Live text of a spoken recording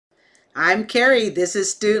I'm Carrie. This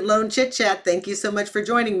is Student Loan Chit Chat. Thank you so much for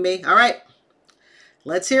joining me. All right,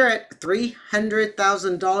 let's hear it.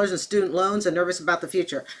 $300,000 in student loans and nervous about the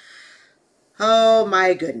future. Oh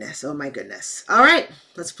my goodness. Oh my goodness. All right,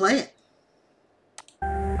 let's play it.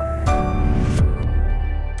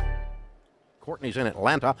 Courtney's in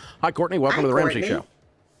Atlanta. Hi, Courtney. Welcome Hi, to the Ramsey Courtney. Show.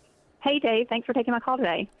 Hey, Dave. Thanks for taking my call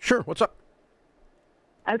today. Sure. What's up?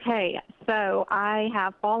 Okay, so I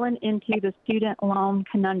have fallen into the student loan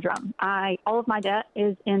conundrum. All of my debt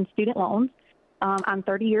is in student loans. I'm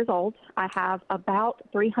 30 years old. I have about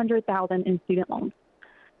 $300,000 in student loans.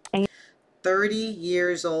 30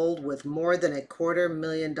 years old with more than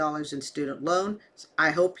 $250,000 in student loan.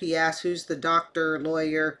 I hope he asks who's the doctor,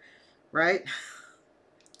 lawyer, right?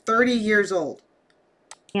 30 years old.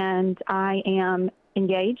 And I am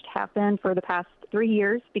engaged, have been for the past 3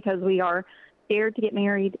 years because we are scared to get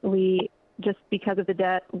married. Just because of the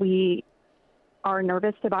debt, we are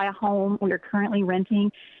nervous to buy a home. We are currently renting,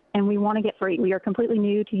 and we want to get free. We are completely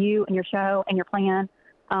new to you and your show and your plan.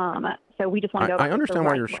 So we just want to go. I understand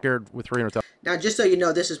why you're scared with 300,000. Now, just so you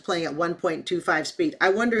know, this is playing at 1.25 speed. I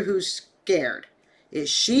wonder who's scared. Is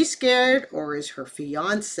she scared or is her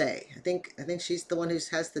fiance? I think she's the one who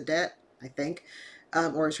has the debt, I think.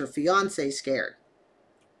 Or is her fiance scared?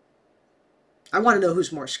 I want to know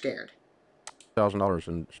who's more scared. $1,000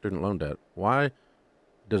 in student loan debt. Why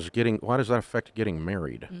does that affect getting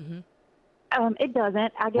married? Mm-hmm. It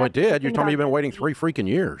doesn't. I guess. Well, it did. You told me you've been waiting 3 freaking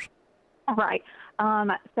years. Right.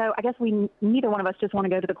 So I guess neither one of us just want to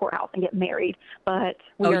go to the courthouse and get married, but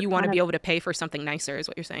you want to be able to pay for something nicer, is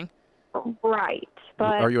what you're saying? Right.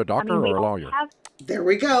 But are you a doctor or a lawyer? There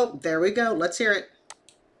we go. There we go. Let's hear it.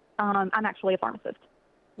 I'm actually a pharmacist.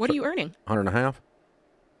 What are you earning? 100.5.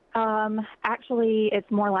 Actually,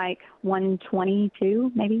 it's more like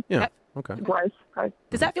 122, maybe. Yeah. Okay. Gross.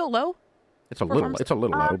 Does that feel low? It's a little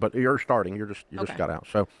low, but you're starting. You just got out.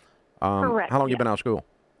 So, correct, how long you been out of school?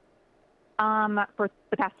 For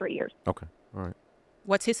the past 3 years. Okay. All right.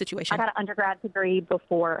 What's his situation? I got an undergrad degree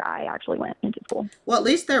before I actually went into school. Well, at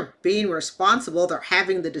least they're being responsible. They're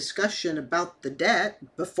having the discussion about the debt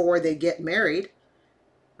before they get married,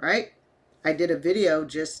 right? I did a video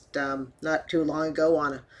just not too long ago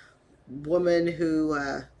on a woman who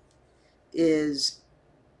is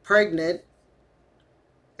pregnant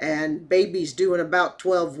and baby's due in about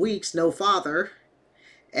 12 weeks, no father.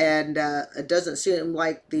 And it doesn't seem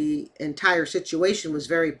like the entire situation was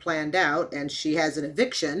very planned out. And she has an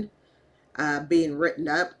eviction being written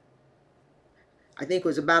up, I think it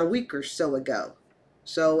was about a week or so ago.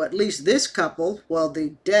 So at least this couple, well,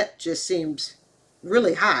 the debt just seems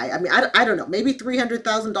really high. I mean, I don't know, maybe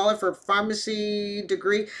 $300,000 for a pharmacy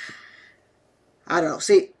degree. I don't know.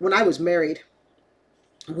 See, when I was married,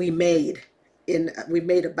 we made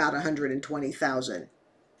about 120,000.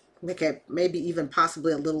 Okay, maybe even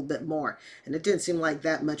possibly a little bit more. And it didn't seem like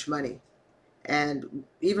that much money. And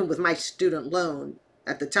even with my student loan,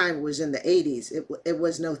 at the time it was in the 80s, it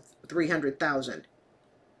was no 300,000.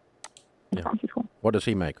 Yeah. What does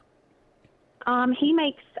he make? He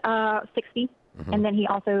makes 60, and then he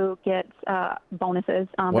also gets bonuses.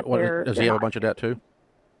 Does he have a bunch of debt too?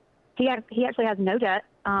 He actually has no debt,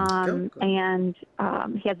 and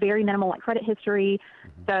he has very minimal credit history.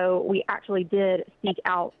 So we actually did seek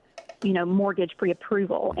out, mortgage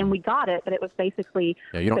pre-approval, and we got it, but it was basically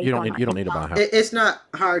you don't need to buy a house. It's not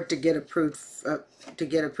hard to get approved to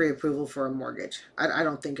get a pre-approval for a mortgage. I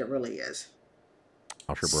don't think it really is.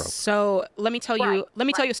 Oh, sure, bro. So let me tell you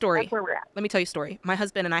a story. That's where we're at. Let me tell you a story. My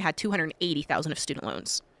husband and I had $280,000 of student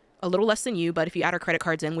loans. A little less than you, but if you add our credit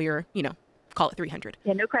cards in, we were, call it 300.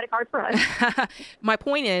 Yeah, no credit card for us. My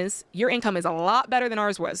point is, your income is a lot better than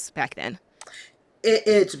ours was back then.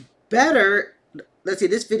 It's better. Let's see,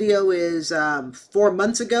 this video is 4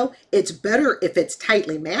 months ago. It's better if it's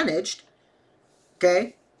tightly managed.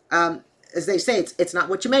 Okay? As they say, it's not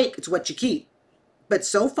what you make, it's what you keep. But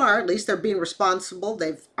so far, at least they're being responsible.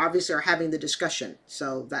 They've obviously are having the discussion.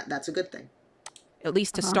 So that's a good thing. At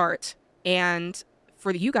least to start. And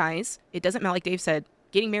for you guys, it doesn't matter, like Dave said,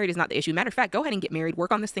 getting married is not the issue. Matter of fact, go ahead and get married,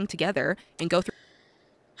 work on this thing together, and go through.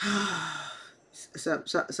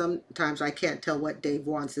 Sometimes I can't tell what Dave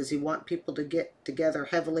wants. Does he want people to get together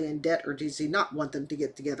heavily in debt, or does he not want them to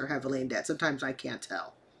get together heavily in debt? Sometimes I can't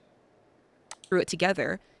tell. Through it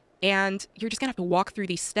together. And you're just going to have to walk through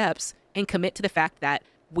these steps and commit to the fact that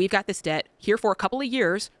we've got this debt here for a couple of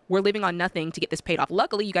years. We're living on nothing to get this paid off.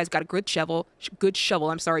 Luckily, you guys got a good shovel.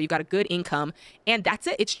 You've got a good income. And that's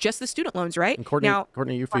it. It's just the student loans, right? And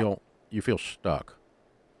Courtney, you feel stuck.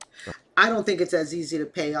 I don't think it's as easy to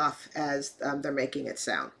pay off as they're making it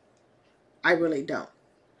sound. I really don't.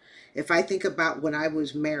 If I think about when I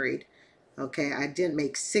was married, Okay, I didn't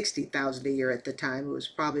make 60,000 a year at the time. It was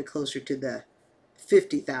probably closer to the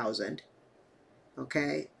 50,000.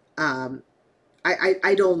 Okay,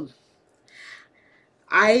 I don't.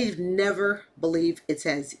 I've never believed it's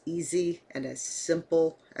as easy and as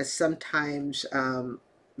simple as sometimes the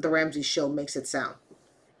Ramsey show makes it sound.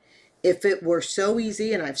 If it were so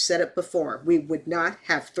easy, and I've said it before, we would not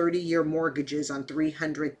have 30-year mortgages on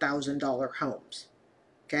 $300,000 homes.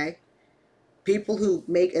 Okay? People who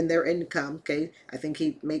make in their income, okay, I think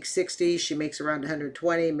he makes 60, she makes around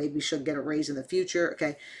 120, maybe she'll get a raise in the future,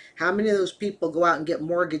 okay? How many of those people go out and get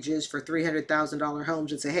mortgages for $300,000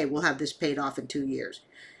 homes and say, hey, we'll have this paid off in 2 years?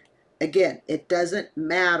 Again, it doesn't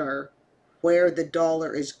matter where the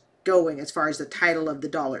dollar is going as far as the title of the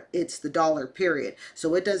dollar. It's the dollar, period.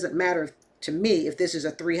 So it doesn't matter to me if this is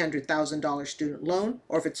a $300,000 student loan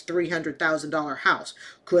or if it's $300,000 house.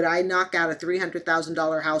 Could I knock out a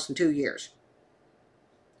 $300,000 house in 2 years?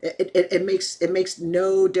 It makes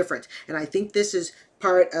no difference. And I think this is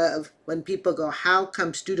part of when people go, how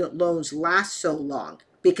come student loans last so long?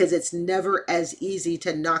 Because it's never as easy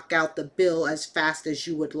to knock out the bill as fast as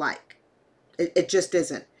you would like. It just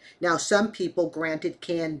isn't. Now, some people, granted,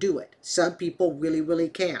 can do it. Some people really, really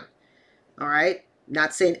can. All right?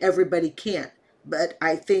 Not saying everybody can't, but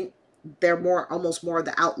I think they're almost more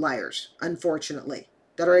the outliers, unfortunately,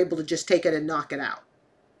 that are able to just take it and knock it out.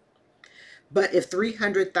 But if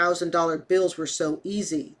 $300,000 bills were so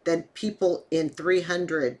easy, then people in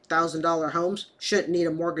 $300,000 homes shouldn't need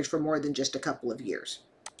a mortgage for more than just a couple of years.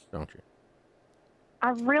 Don't you? I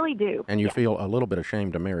really do. And you Yeah. feel a little bit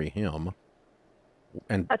ashamed to marry him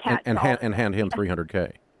and Attached and, to all hand, of and it. hand him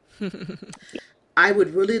 $300K. I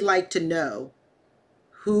would really like to know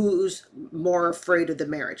who's more afraid of the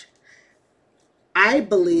marriage. I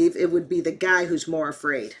believe it would be the guy who's more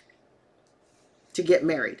afraid to get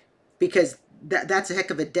married because that's a heck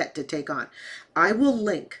of a debt to take on. I will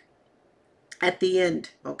link at the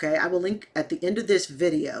end, okay? I will link at the end of this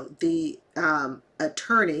video the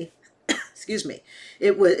attorney. Excuse me.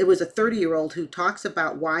 It was a 30-year-old who talks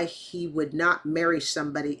about why he would not marry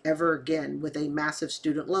somebody ever again with a massive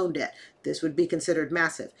student loan debt. This would be considered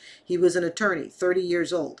massive. He was an attorney, 30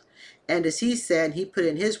 years old. And as he said, he put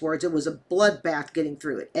in his words, it was a bloodbath getting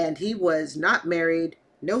through it. And he was not married,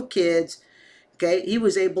 no kids. Okay, he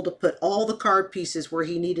was able to put all the card pieces where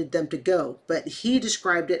he needed them to go, but he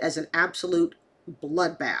described it as an absolute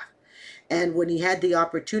bloodbath. And when he had the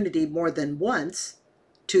opportunity more than once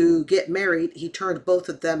to get married, he turned both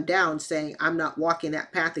of them down, saying, I'm not walking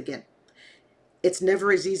that path again. It's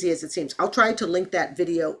never as easy as it seems. I'll try to link that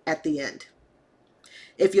video at the end.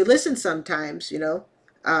 If you listen sometimes,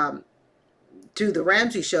 to the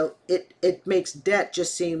Ramsey show, it makes debt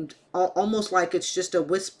just seem almost like it's just a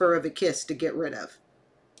whisper of a kiss to get rid of.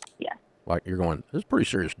 Yeah. Like you're going, there's pretty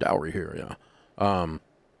serious dowry here, yeah.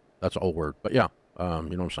 That's an old word, but yeah, you know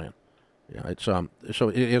what I'm saying. Yeah, it's so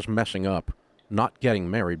it is messing up, not getting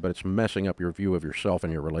married, but it's messing up your view of yourself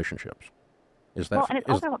and your relationships. Is that? Well, and it's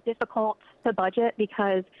also difficult to budget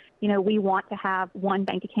because, we want to have one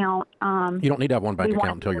bank account. You don't need to have one bank we account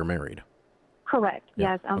want until you're married. Correct.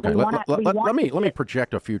 Yeah. Yes. Okay. We Let want me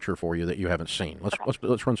project a future for you that you haven't seen.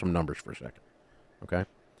 Let's run some numbers for a second. Okay.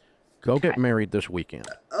 Go get married this weekend.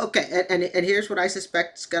 Okay, and here's what I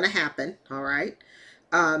suspect is going to happen. All right,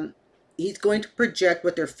 he's going to project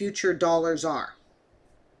what their future dollars are.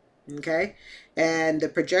 Okay, and the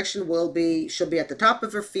projection will be she'll be at the top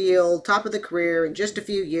of her field, top of the career in just a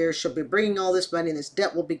few years. She'll be bringing all this money, and this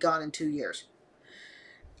debt will be gone in 2 years.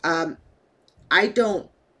 I know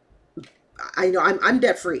I'm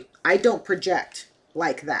debt free. I don't project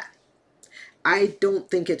like that. I don't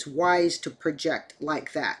think it's wise to project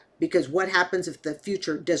like that because what happens if the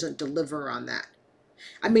future doesn't deliver on that?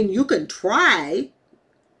 I mean, you can try,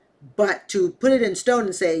 but to put it in stone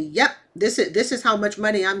and say, "Yep, this is how much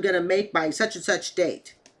money I'm going to make by such and such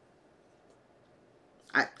date."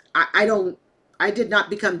 I did not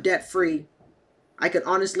become debt free. I can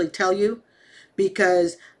honestly tell you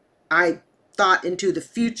because I thought into the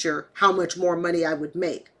future how much more money I would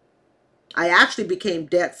make. I actually became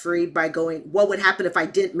debt free by going, what would happen if I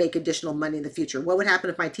didn't make additional money in the future? What would happen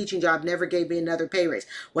if my teaching job never gave me another pay raise?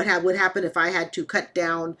 What would happen if I had to cut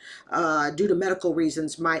down, due to medical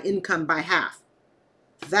reasons, my income by half?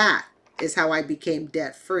 That is how I became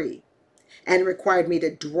debt free, and it required me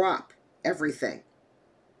to drop everything.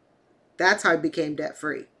 That's how I became debt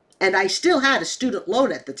free. And I still had a student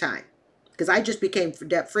loan at the time because I just became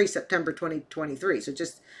debt free September 2023. So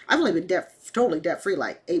I've only been totally debt free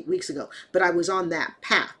like 8 weeks ago, but I was on that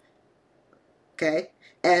path. Okay.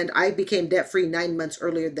 And I became debt free 9 months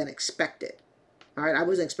earlier than expected. All right, I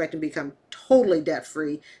wasn't expecting to become totally debt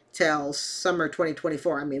free till summer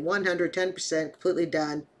 2024. I mean, 110% completely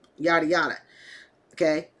done, yada yada.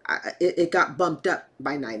 Okay, it got bumped up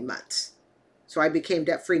by 9 months. So I became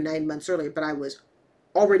debt free 9 months earlier, but I was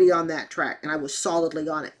already on that track and I was solidly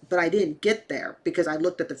on it. But I didn't get there because I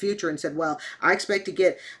looked at the future and said, well, I expect to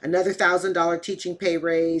get another $1,000 teaching pay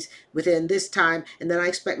raise within this time, and then I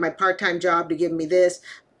expect my part-time job to give me this.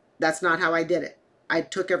 That's not how I did it. I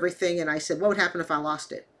took everything and I said, what would happen if I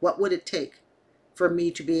lost it? What would it take for me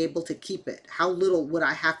to be able to keep it? How little would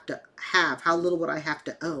I have to have? How little would I have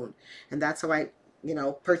to own? And that's how I,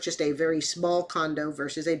 purchased a very small condo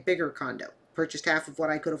versus a bigger condo. Purchased half of what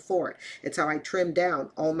I could afford. It's how I trimmed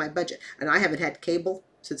down all my budget. And I haven't had cable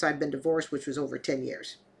since I've been divorced, which was over 10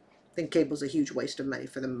 years. I think cable's a huge waste of money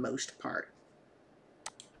for the most part.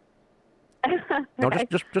 No,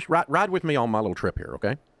 just ride with me on my little trip here,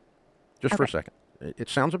 okay? Just for a second. It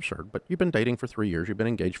sounds absurd, but you've been dating for 3 years. You've been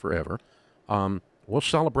engaged forever. We'll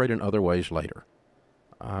celebrate in other ways later.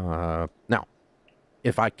 Now,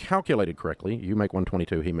 if I calculated correctly, you make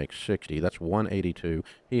 122, he makes 60. That's 182.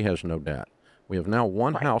 He has no debt. We have now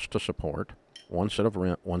one house to support, one set of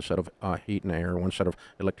rent, one set of heat and air, one set of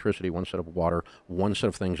electricity, one set of water, one set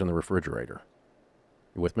of things in the refrigerator.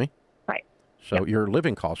 You with me? Right. So your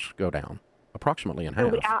living costs go down approximately in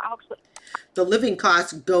half. The living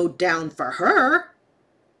costs go down for her.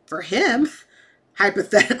 For him,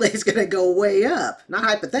 hypothetically, it's going to go way up. Not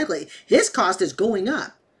hypothetically. His cost is going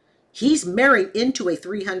up. He's marrying into a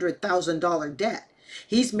 $300,000 debt.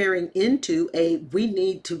 He's marrying into we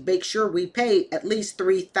need to make sure we pay at least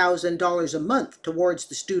 $3,000 a month towards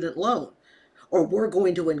the student loan, or we're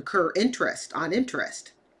going to incur interest on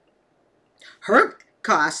interest. Her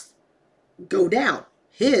costs go down.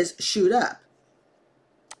 His shoot up.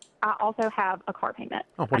 I also have a car payment.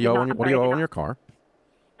 Oh, what do you owe on your car?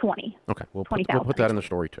 20. Okay, we'll put that in the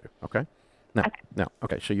story too. Okay. Now,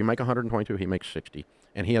 so you make 122, he makes 60,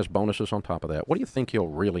 and he has bonuses on top of that. What do you think he'll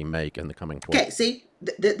really make in the coming 12? Okay, see,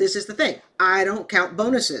 this is the thing. I don't count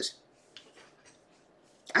bonuses.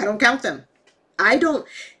 I don't count them.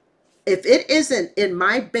 If it isn't in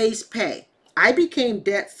my base pay, I became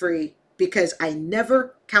debt free because I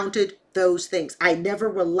never counted those things. I never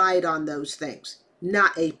relied on those things.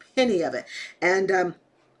 Not a penny of it. And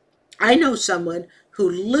I know someone who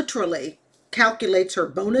literally calculates her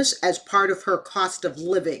bonus as part of her cost of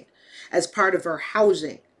living, as part of her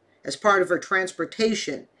housing, as part of her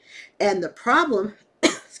transportation. And the problem,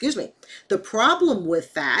 the problem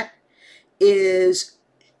with that is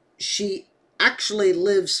she actually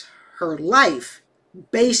lives her life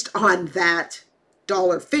based on that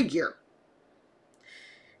dollar figure.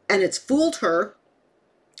 And it's fooled her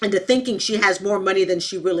into thinking she has more money than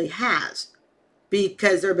she really has.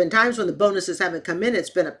 Because there have been times when the bonuses haven't come in, it's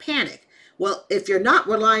been a panic. Well, if you're not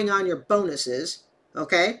relying on your bonuses,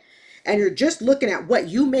 okay, and you're just looking at what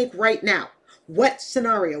you make right now, what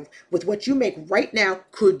scenario with what you make right now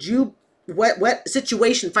what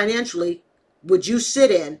situation financially would you sit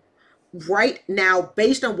in right now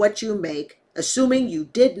based on what you make, assuming you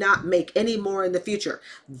did not make any more in the future?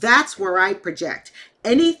 That's where I project.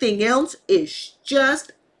 Anything else is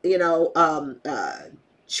just,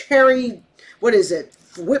 cherry, what is it?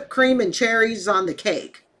 Whipped cream and cherries on the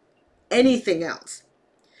cake. Anything else.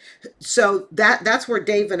 So that's where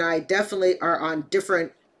Dave and I definitely are on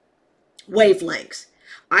different wavelengths.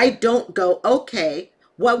 I don't go, okay,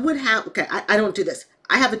 what would happen? Okay, I don't do this.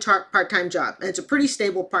 I have a part-time job, and it's a pretty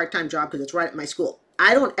stable part-time job because it's right at my school.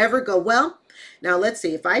 I don't ever go, well, now let's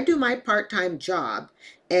see, if I do my part-time job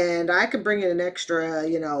and I can bring in an extra,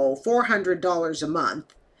 $400 a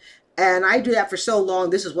month, and I do that for so long,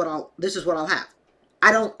 this is what I'll have.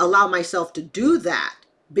 I don't allow myself to do that,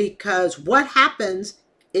 because what happens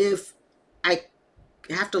if I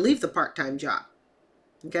have to leave the part-time job?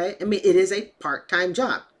 Okay, I mean, it is a part-time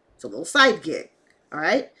job. It's a little side gig. All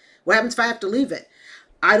right, what happens if I have to leave it?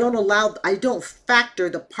 I don't factor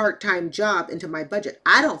the part-time job into my budget.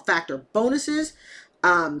 I don't factor bonuses,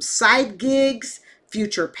 side gigs,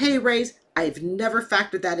 future pay raise. I've never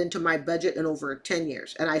factored that into my budget in over 10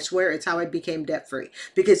 years. And I swear it's how I became debt-free.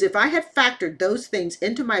 Because if I had factored those things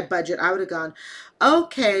into my budget, I would have gone,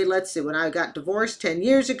 okay, let's see, when I got divorced 10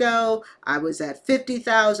 years ago, I was at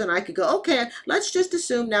 50,000. I could go, okay, let's just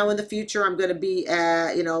assume now in the future I'm going to be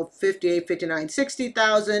at, 58, 59,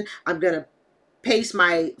 60,000. I'm going to pace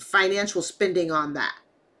my financial spending on that.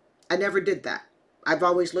 I never did that. I've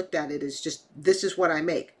always looked at it as just, this is what I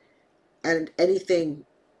make. And anything,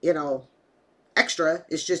 extra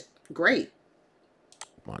is just great.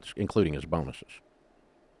 Well, it's including his bonuses.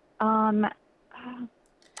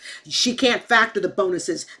 She can't factor the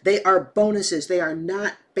bonuses. They are bonuses. They are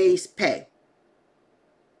not base pay.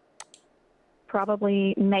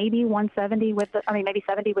 Probably maybe 170 with the, I mean, maybe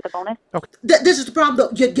 70 with a bonus. Okay. This is the problem, though.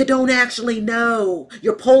 You don't actually know.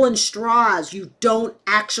 You're pulling straws. You don't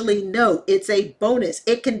actually know. It's a bonus.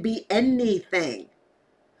 It can be anything.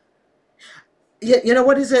 You know,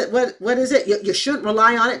 what is it? What is it? You shouldn't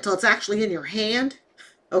rely on it until it's actually in your hand.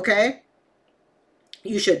 Okay?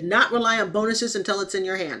 You should not rely on bonuses until it's in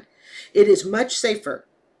your hand. It is much safer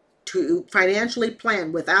to financially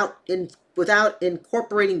plan without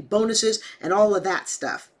incorporating bonuses and all of that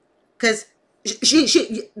stuff, because she's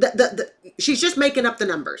just making up the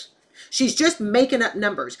numbers. She's just making up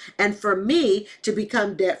numbers. And for me to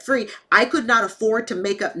become debt free, I could not afford to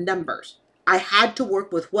make up numbers. I had to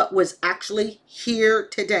work with what was actually here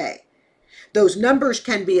today. Those numbers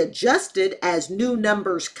can be adjusted as new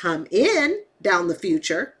numbers come in down the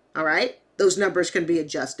future. All right. Those numbers can be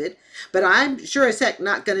adjusted, but I'm sure as heck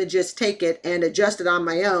not going to just take it and adjust it on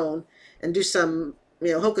my own and do some,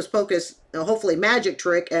 hocus pocus, hopefully magic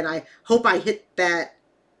trick. And I hope I hit that,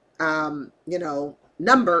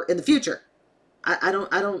 number in the future. I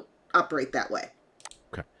don't operate that way.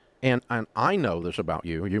 Okay. And I know this about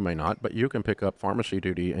you. You may not, but you can pick up pharmacy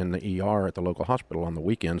duty in the ER at the local hospital on the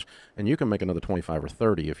weekends, and you can make another 25 or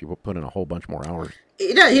 30 if you put in a whole bunch more hours.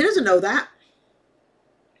 He doesn't know that.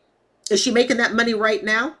 Is she making that money right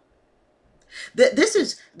now? This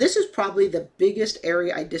is probably the biggest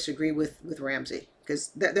area I disagree with Ramsey, because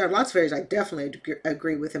there are lots of areas I definitely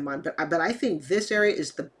agree with him on, but I think this area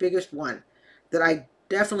is the biggest one that I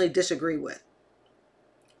definitely disagree with.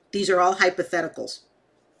 These are all hypotheticals.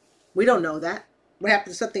 We don't know that. What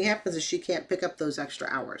happens if something happens if she can't pick up those extra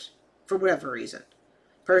hours for whatever reason?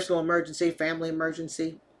 Personal emergency, family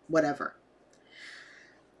emergency, whatever.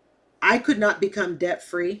 I could not become debt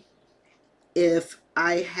free if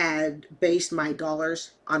I had based my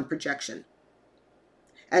dollars on projection.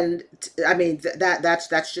 And I mean,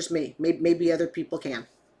 that's just me. Maybe other people can.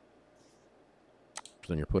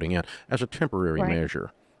 Then you're putting in as a temporary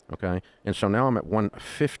measure. Okay. And so now I'm at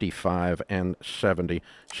 155 and 70.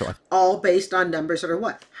 So all based on numbers that are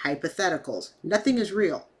what? Hypotheticals. Nothing is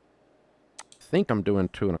real. I think I'm doing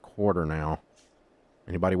 2 1/4 now.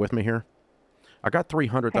 Anybody with me here? I got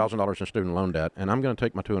 $300,000 in student loan debt, and I'm going to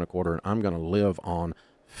take my 2 1/4 and I'm going to live on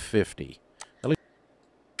 50.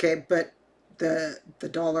 Okay, but the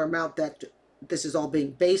dollar amount that this is all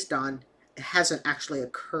being based on hasn't actually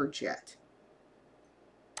occurred yet.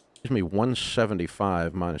 Gives me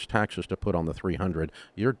 175 minus taxes to put on the 300.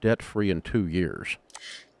 You're debt free in 2 years.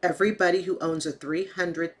 Everybody who owns a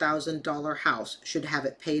 $300,000 house should have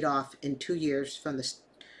it paid off in 2 years from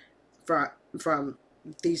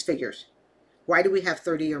these figures. Why do we have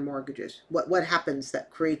 30-year mortgages? What happens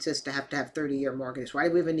that creates us to have 30-year mortgages? Why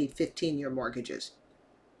do we even need 15-year mortgages?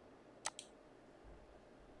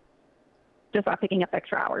 Just by picking up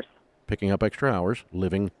extra hours. Picking up extra hours,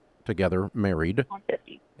 living together, married, On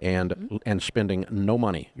 50. and spending no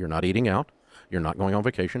money. You're not eating out. You're not going on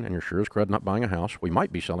vacation, and you're sure as crud not buying a house. We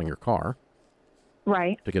might be selling your car.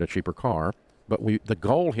 Right. To get a cheaper car. But the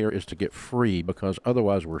goal here is to get free, because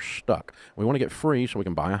otherwise we're stuck. We want to get free so we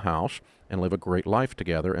can buy a house and live a great life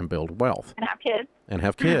together and build wealth. And have kids. And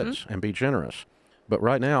have kids and be generous. But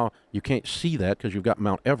right now, you can't see that because you've got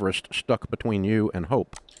Mount Everest stuck between you and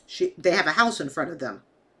hope. They have a house in front of them.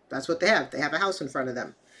 That's what they have. They have a house in front of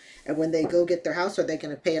them. And when they go get their house, are they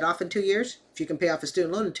going to pay it off in 2 years? If you can pay off a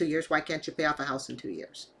student loan in 2 years, why can't you pay off a house in 2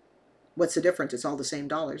 years? What's the difference? It's all the same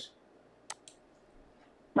dollars.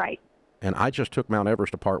 Right. And I just took Mount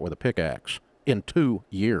Everest apart with a pickaxe in 2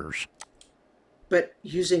 years. But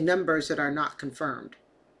using numbers that are not confirmed.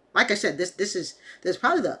 Like I said, this is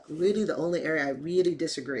probably the only area I really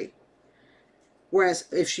disagree. Whereas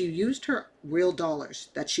if she used her real dollars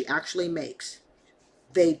that she actually makes,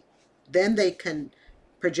 they can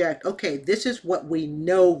project, okay, this is what we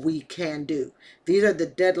know we can do. These are the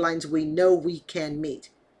deadlines we know we can meet.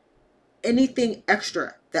 Anything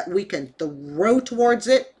extra that we can throw towards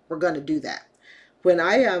it, we're going to do that. When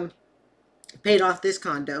I paid off this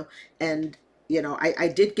condo, and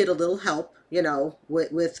I did get a little help,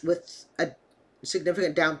 with a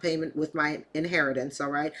significant down payment with my inheritance,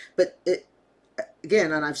 all right? But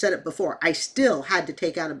again, and I've said it before, I still had to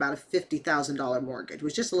take out about a $50,000 mortgage. It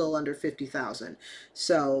was just a little under $50,000.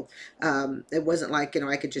 So it wasn't like,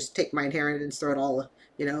 I could just take my inheritance, throw it all,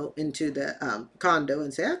 into the condo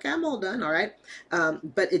and say, okay, I'm all done, all right?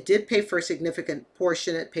 But it did pay for a significant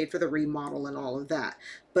portion. It paid for the remodel and all of that.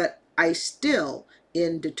 But I still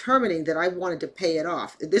in determining that I wanted to pay it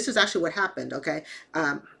off. This is actually what happened, okay?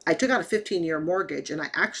 I took out a 15-year mortgage, and I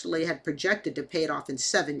actually had projected to pay it off in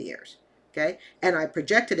 7 years, okay? And I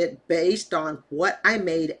projected it based on what I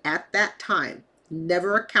made at that time,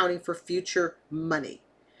 never accounting for future money.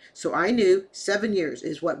 So I knew 7 years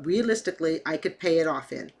is what realistically I could pay it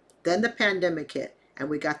off in. Then the pandemic hit, and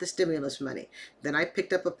we got the stimulus money. Then I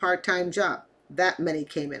picked up a part-time job. That money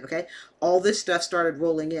came in, okay? All this stuff started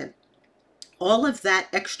rolling in. All of that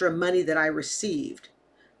extra money that I received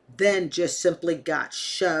then just simply got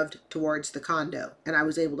shoved towards the condo, and I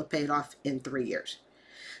was able to pay it off in 3 years.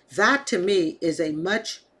 That to me is a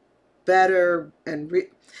much better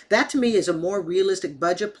that to me is a more realistic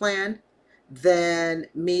budget plan than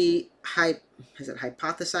me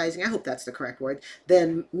hypothesizing? I hope that's the correct word.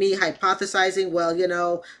 Than me hypothesizing, well,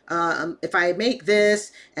 if I make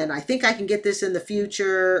this and I think I can get this in the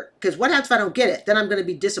future, because what happens if I don't get it? Then I'm going to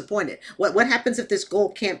be disappointed. What happens if this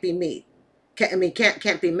goal can't be met?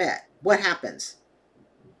 Can't be met? What happens?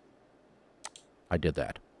 I did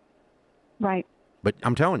that. Right. But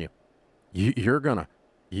I'm telling you, it's gonna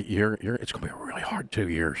be a really hard 2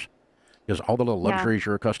 years. Because all the little luxuries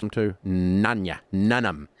you're accustomed to, none of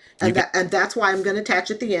them. And that's why I'm going to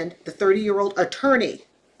attach at the end the 30-year-old attorney.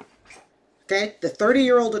 Okay? The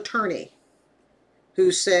 30-year-old attorney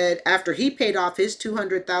who said after he paid off his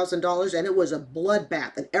 $200,000, and it was a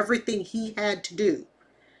bloodbath, and everything he had to do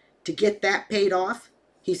to get that paid off,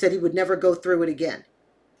 he said he would never go through it again.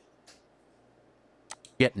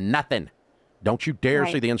 Get nothing. Don't you dare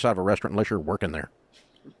see the inside of a restaurant unless you're working there.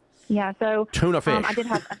 Yeah, so tuna fish I did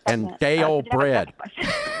have and day-old bread.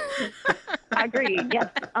 I agree. Yes.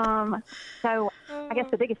 So I guess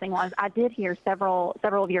the biggest thing was I did hear several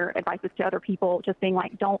of your advices to other people, just being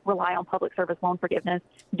like, don't rely on public service loan forgiveness.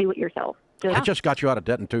 Do it yourself. It just got you out of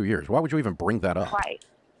debt in 2 years. Why would you even bring that up? Right.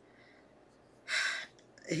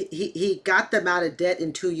 He got them out of debt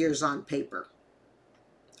in 2 years on paper.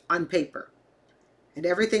 On paper. And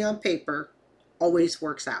everything on paper always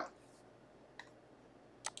works out.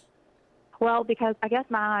 Well, because I guess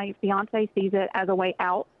my fiance sees it as a way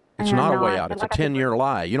out. It's not a way out. It's a 10-year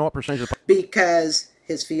lie. You know what percentage of... Because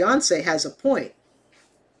his fiance has a point.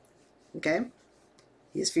 Okay?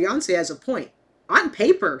 His fiance has a point. On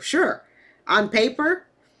paper, sure. On paper,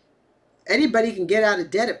 anybody can get out of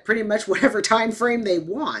debt at pretty much whatever time frame they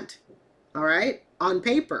want. All right? On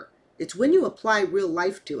paper. It's when you apply real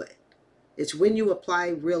life to it. It's when you apply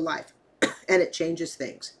real life. And it changes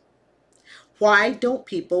things. Why don't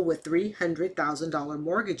people with $300,000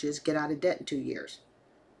 mortgages get out of debt in 2 years?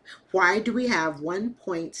 Why do we have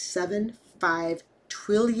 $1.75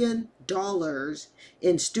 trillion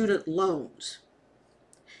in student loans?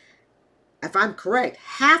 If I'm correct,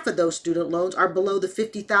 half of those student loans are below the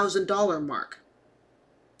 $50,000 mark.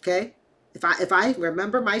 Okay? If I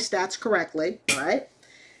remember my stats correctly, all right?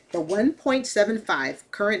 The 1.75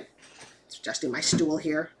 current, adjusting my stool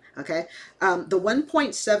here, okay? The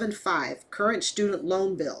 1.75 current student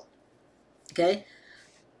loan bill, okay?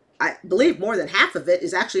 I believe more than half of it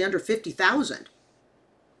is actually under $50,000.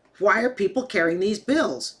 Why are people carrying these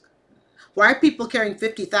bills? Why are people carrying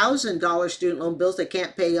 $50,000 student loan bills they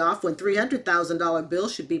can't pay off when $300,000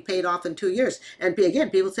 bills should be paid off in 2 years? And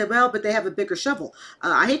again, people say, well, but they have a bigger shovel.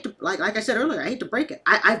 I hate to, like I said earlier, I hate to break it.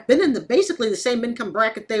 I've been in basically the same income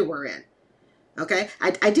bracket they were in. Okay,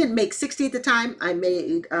 I didn't make 60 at the time. I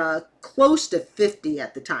made close to 50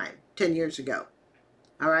 at the time, 10 years ago.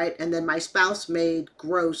 All right, and then my spouse made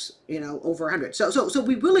gross, over 100. So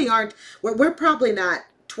we really aren't. We're probably not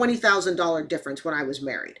 $20,000 difference when I was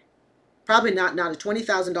married. Probably not a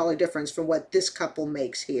 $20,000 difference from what this couple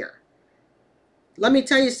makes here. Let me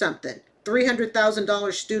tell you something.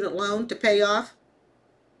 $300,000 student loan to pay off?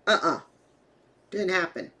 Didn't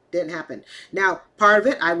happen. Didn't happen. Now, part of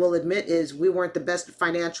it, I will admit, is we weren't the best at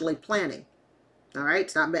financially planning. All right?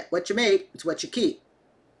 It's not what you make, it's what you keep.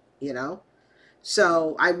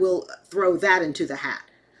 So I will throw that into the hat.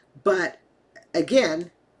 But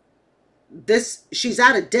again, she's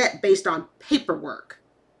out of debt based on paperwork,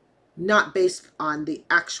 not based on the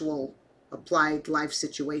actual applied life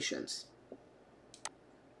situations.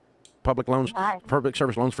 Public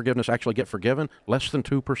service loans forgiveness actually get forgiven? Less than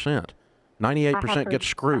 2%. 98% get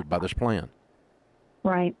screwed by this plan.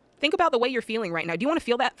 Right. Think about the way you're feeling right now. Do you want to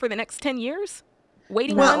feel that for the next 10 years?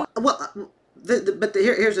 Here's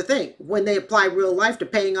the thing. When they apply real life to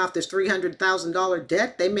paying off this $300,000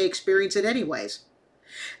 debt, they may experience it anyways.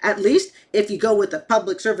 At least if you go with a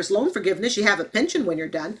public service loan forgiveness, you have a pension when you're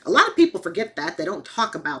done. A lot of people forget that. They don't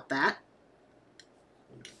talk about that.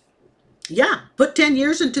 Yeah, put 10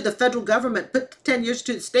 years into the federal government, put 10 years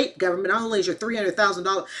to the state government. Not only is your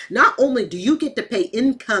 $300,000, not only do you get to pay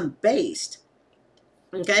income based,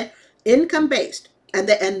 okay, income based,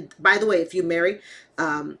 and by the way, if you marry,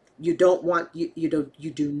 you don't want you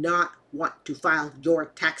do not want to file your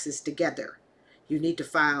taxes together. You need to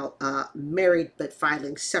file married but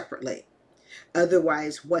filing separately.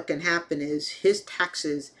 Otherwise, what can happen is his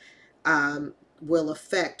taxes will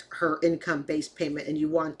affect her income-based payment, and you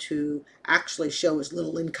want to actually show as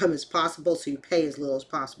little income as possible, so you pay as little as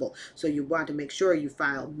possible. So you want to make sure you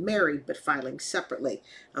file married but filing separately,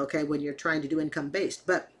 okay, when you're trying to do income-based.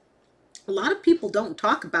 But a lot of people don't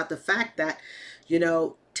talk about the fact that,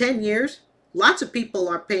 10 years, lots of people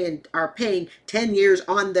are paying 10 years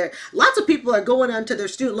on their, lots of people are going onto their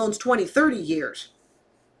student loans 20, 30 years.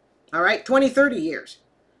 All right, 20, 30 years.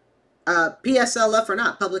 PSLF or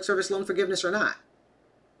not, public service loan forgiveness or not.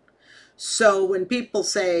 So when people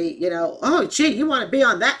say, oh, gee, you want to be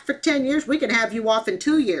on that for 10 years? We can have you off in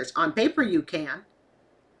 2 years. On paper, you can.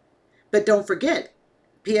 But don't forget,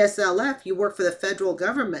 PSLF, you work for the federal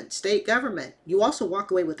government, state government. You also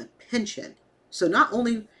walk away with a pension. So not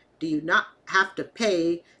only do you not have to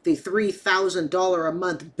pay the $3,000 a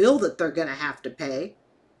month bill that they're going to have to pay,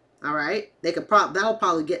 all right, that'll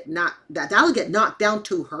probably get knocked down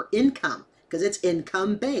to her income because it's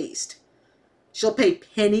income based. She'll pay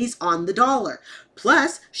pennies on the dollar.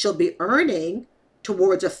 Plus, she'll be earning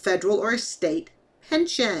towards a federal or a state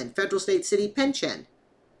pension, federal, state, city pension.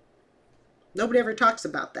 Nobody ever talks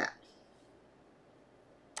about that.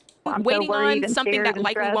 I'm Waiting so worried on and something scared that and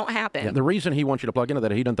likely stressed. won't happen. Yeah, the reason he wants you to plug into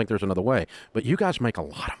that, he doesn't think there's another way. But you guys make a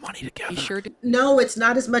lot of money together. You sure do. No, it's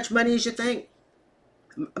not as much money as you think.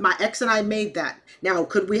 My ex and I made that. Now,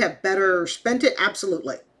 could we have better spent it?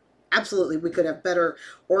 Absolutely. Absolutely. We could have better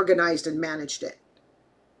organized and managed it.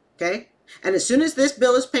 Okay? And as soon as this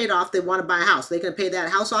bill is paid off, they want to buy a house. They can pay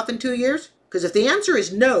that house off in 2 years? Because if the answer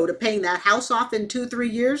is no to paying that house off in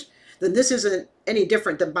 2-3 years, then this isn't any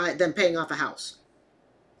different than paying off a house.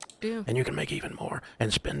 Yeah. And you can make even more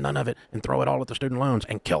and spend none of it and throw it all at the student loans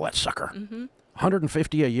and kill that sucker. Mm-hmm.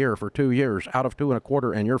 $150 a year for 2 years out of 2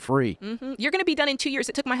 1/4, and you're free. Mm-hmm. You're going to be done in 2 years.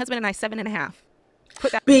 It took my husband and I 7.5.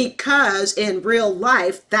 Put that. Because in real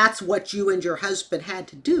life, that's what you and your husband had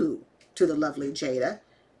to do to the lovely Jada.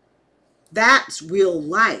 That's real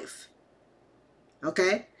life.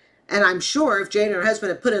 Okay? And I'm sure if Jada and her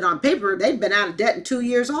husband had put it on paper, they'd been out of debt in 2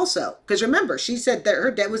 years also. Because remember, she said that her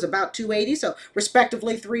debt was about $280, so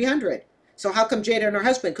respectively $300. So how come Jada and her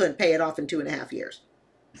husband couldn't pay it off in 2.5 years?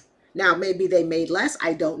 Now, maybe they made less.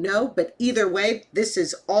 I don't know. But either way, this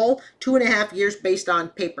is all 2.5 years based on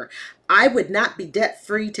paper. I would not be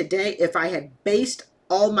debt-free today if I had based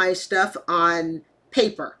all my stuff on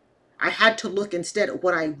paper. I had to look instead at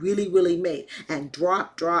what I really, really made and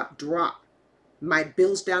drop my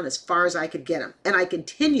bills down as far as I could get them. And I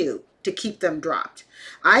continue to keep them dropped.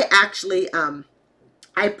 I actually,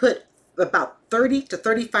 I put about 30 to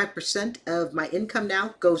 35% of my income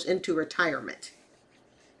now goes into retirement.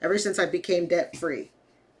 Ever since I became debt free.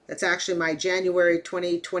 That's actually my January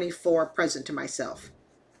 2024 present to myself.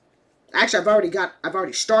 Actually, I've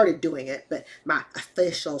already started doing it, but my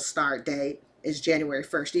official start date is January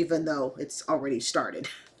 1st, even though it's already started.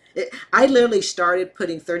 I literally started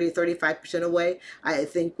putting 30 to 35% away, I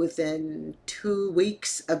think within 2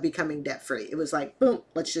 weeks of becoming debt free. It was like, boom,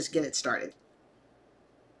 let's just get it started.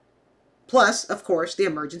 Plus, of course, the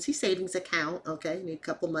emergency savings account. Okay, need a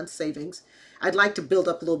couple months savings. I'd like to build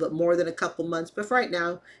up a little bit more than a couple months, but for right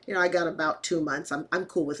now, I got about 2 months. I'm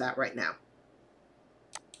cool with that right now.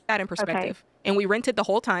 That in perspective. Okay. And we rented the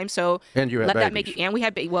whole time, so and you had let babies. that make you. And we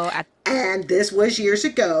had and this was years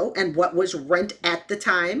ago. And what was rent at the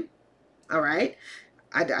time? All right,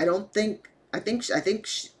 I think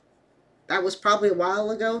that was probably a while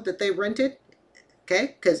ago that they rented.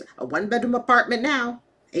 Okay, because a 1-bedroom apartment now.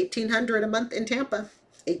 $1,800 a month in Tampa.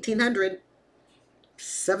 $1,800,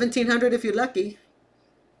 $1,700 if you're lucky.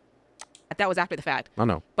 That was after the fact. I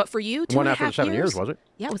know. But for you, 2.5 One after the 7 years, was it?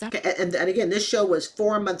 Yeah, it was after. Okay, and again, this show was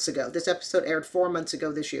 4 months ago. This episode aired 4 months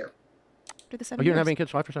ago this year. After the 7 Oh, you years. didn't have any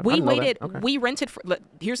kids after 7? We waited. Okay. We rented for.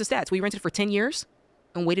 Here's the stats. We rented for 10 years,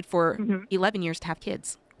 and waited for 11 years to have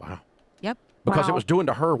kids. Wow. Yep. Because it was doing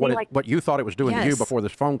to her what you thought it was doing to you Yes. before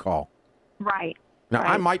this phone call. Right. Now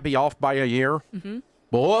I might be off by a year. Mm-hmm.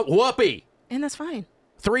 Whoopee. And that's fine.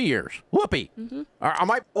 3 years. Whoopee. Mm-hmm. I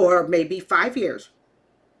might. Or maybe 5 years.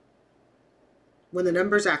 When the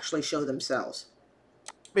numbers actually show themselves.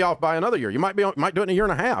 Be off by another year. You might do it in a 1.5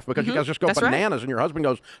 years because you guys just go That's bananas right. and your husband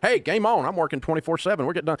goes, hey, game on. I'm working 24/7.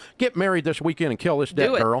 We're getting done. Get married this weekend and kill this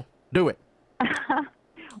debt, girl. Do it.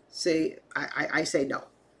 See, I say no.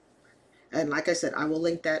 And like I said, I will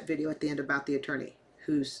link that video at the end about the attorney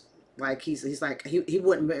who's like, he's like, he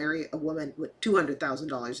wouldn't marry a woman with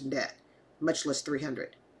 $200,000 in debt, much less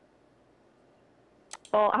 300.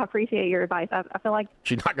 Well, I appreciate your advice. I feel like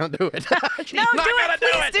She's not going to do it. She's No, not do going it. to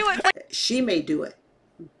do Please it. do it. She may do it,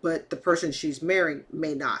 but the person she's marrying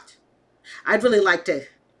may not. I'd really like to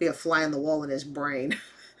be a fly on the wall in his brain.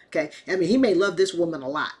 Okay. I mean, he may love this woman a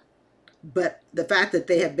lot, but the fact that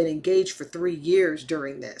they have been engaged for 3 years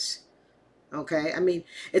during this. Okay. I mean,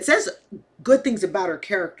 it says good things about her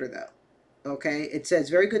character, though. Okay, it says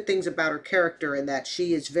very good things about her character and that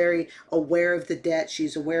she is very aware of the debt,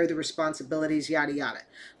 she's aware of the responsibilities, yada yada.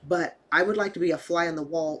 But I would like to be a fly on the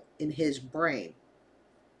wall in his brain.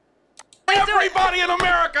 Everybody in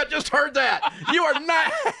America just heard that. You are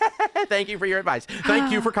not. Thank you for your advice.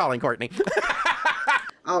 Thank you for calling, Courtney.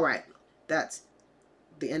 All right, that's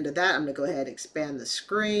the end of that. I'm going to go ahead and expand the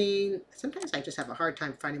screen. Sometimes I just have a hard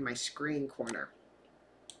time finding my screen corner.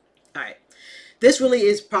 All right, this really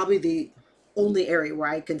is probably the only area where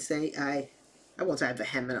I can say I won't say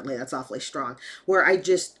vehemently, that's awfully strong, where I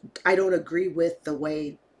don't agree with the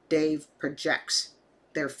way Dave projects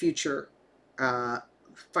their future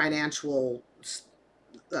financial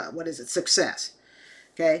success.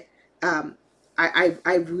 Okay.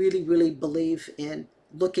 I really believe in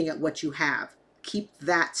looking at what you have. Keep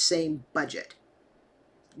that same budget.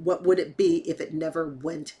 What would it be if it never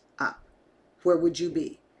went up? Where would you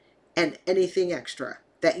be? And anything extra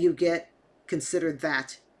that you get, consider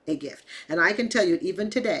that a gift. And I can tell you, even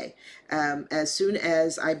today, as soon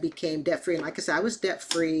as I became debt-free, and like I said, I was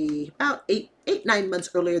debt-free about 9 months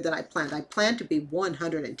earlier than I planned. I planned to be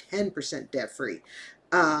 110% debt-free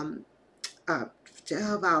about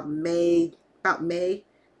May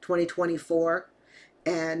 2024.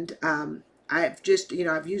 And I've just,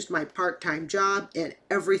 I've used my part-time job and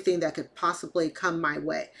everything that could possibly come my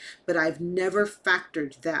way, but I've never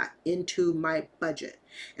factored that into my budget.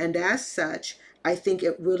 And as such, I think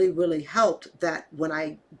it really helped that when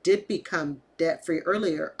I did become debt-free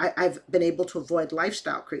earlier, I've been able to avoid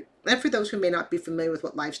lifestyle creep. And for those who may not be familiar with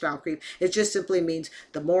what lifestyle creep, it just simply means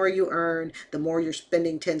the more you earn, the more your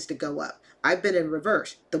spending tends to go up. I've been in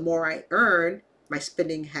reverse. The more I earn, my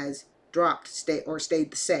spending has dropped, stayed the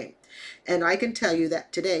same. And I can tell you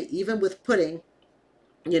that today, even with putting,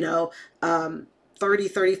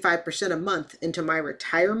 35% a month into my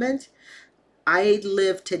retirement, I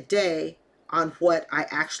live today on what I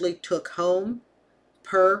actually took home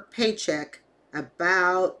per paycheck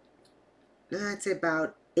about, I'd say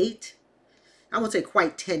about 8, I won't say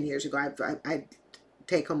quite 10 years ago. I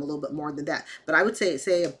take home a little bit more than that, but I would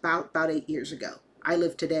say about 8 years ago. I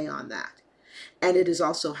live today on that. And it is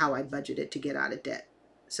also how I budgeted to get out of debt.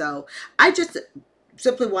 So I just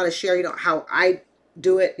simply want to share, how I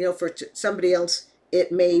do it. For somebody else,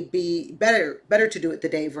 it may be better to do it the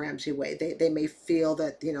Dave Ramsey way. They may feel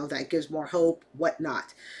that, that gives more hope,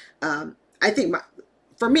 whatnot. I think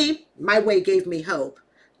for me, my way gave me hope.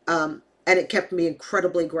 And it kept me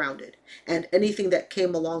incredibly grounded. And anything that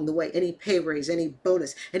came along the way, any pay raise, any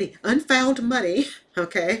bonus, any unfound money,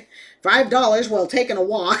 okay, $5 while taking a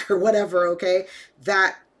walk or whatever, okay,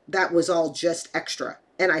 that was all just extra.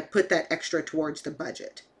 And I put that extra towards the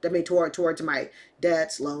budget. I mean, towards my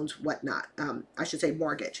debts, loans, whatnot. I should say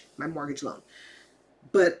my mortgage loan.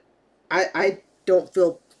 But I don't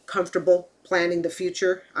feel comfortable planning the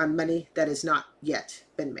future on money that has not yet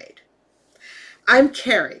been made. I'm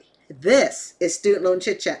Carrie. This is Student Loan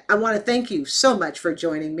Chit Chat. I want to thank you so much for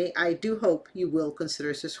joining me. I do hope you will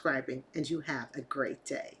consider subscribing, and you have a great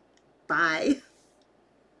day. Bye.